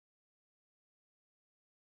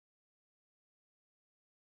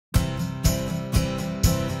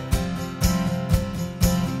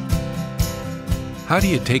How do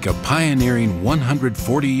you take a pioneering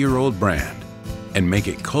 140-year-old brand and make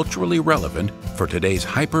it culturally relevant for today's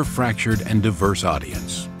hyper-fractured and diverse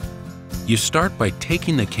audience? You start by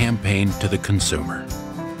taking the campaign to the consumer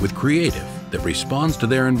with creative that responds to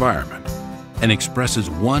their environment and expresses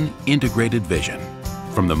one integrated vision,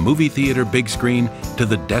 from the movie theater big screen to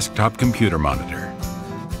the desktop computer monitor.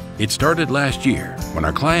 It started last year when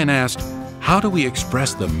our client asked, how do we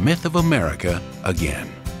express the myth of America again?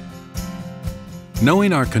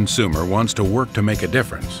 Knowing our consumer wants to work to make a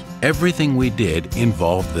difference, everything we did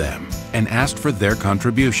involved them and asked for their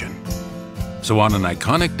contribution. So on an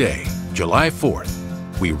iconic day, July 4th,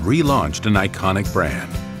 we relaunched an iconic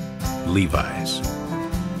brand, Levi's.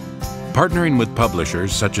 Partnering with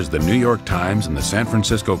publishers such as the New York Times and the San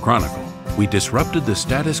Francisco Chronicle, we disrupted the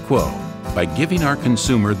status quo by giving our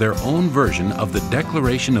consumer their own version of the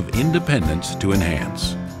Declaration of Independence to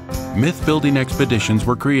enhance. Myth-building expeditions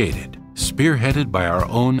were created, spearheaded by our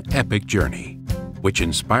own epic journey, which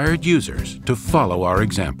inspired users to follow our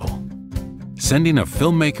example. Sending a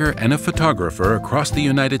filmmaker and a photographer across the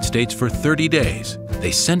United States for 30 days,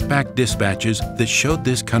 they sent back dispatches that showed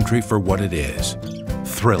this country for what it is: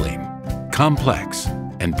 thrilling, complex,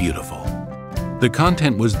 and beautiful. The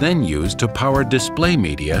content was then used to power display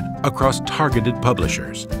media across targeted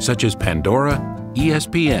publishers such as Pandora,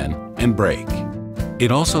 ESPN, and Break.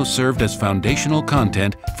 It also served as foundational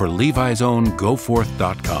content for Levi's own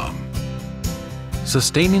GoForth.com.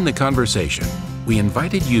 Sustaining the conversation, we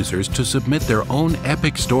invited users to submit their own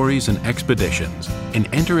epic stories and expeditions and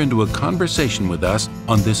enter into a conversation with us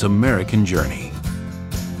on this American journey.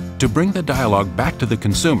 To bring the dialogue back to the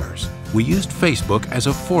consumers, we used Facebook as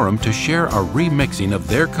a forum to share our remixing of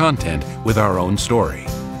their content with our own story.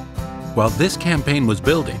 While this campaign was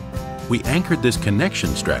building, we anchored this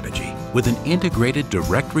connection strategy with an integrated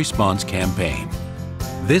direct response campaign.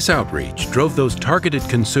 This outreach drove those targeted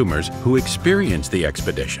consumers who experienced the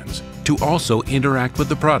expeditions to also interact with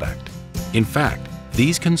the product. In fact,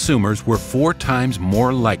 these consumers were 4 times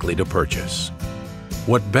more likely to purchase.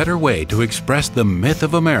 What better way to express the myth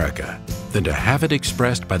of America than to have it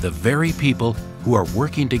expressed by the very people who are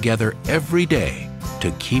working together every day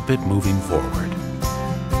to keep it moving forward?